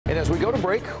And as we go to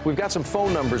break, we've got some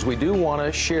phone numbers we do want to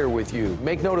share with you.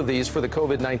 Make note of these for the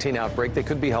COVID-19 outbreak. They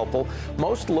could be helpful.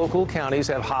 Most local counties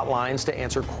have hotlines to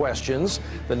answer questions.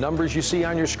 The numbers you see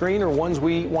on your screen are ones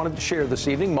we wanted to share this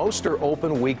evening. Most are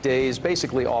open weekdays,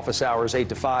 basically office hours 8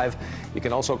 to 5. You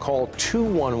can also call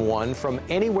 211 from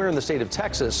anywhere in the state of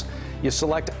Texas. You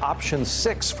select option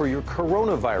 6 for your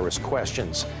coronavirus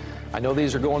questions. I know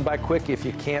these are going by quick. If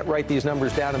you can't write these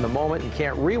numbers down in the moment and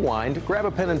can't rewind, grab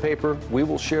a pen and paper. We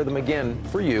will share them again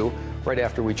for you right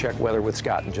after we check weather with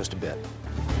Scott in just a bit.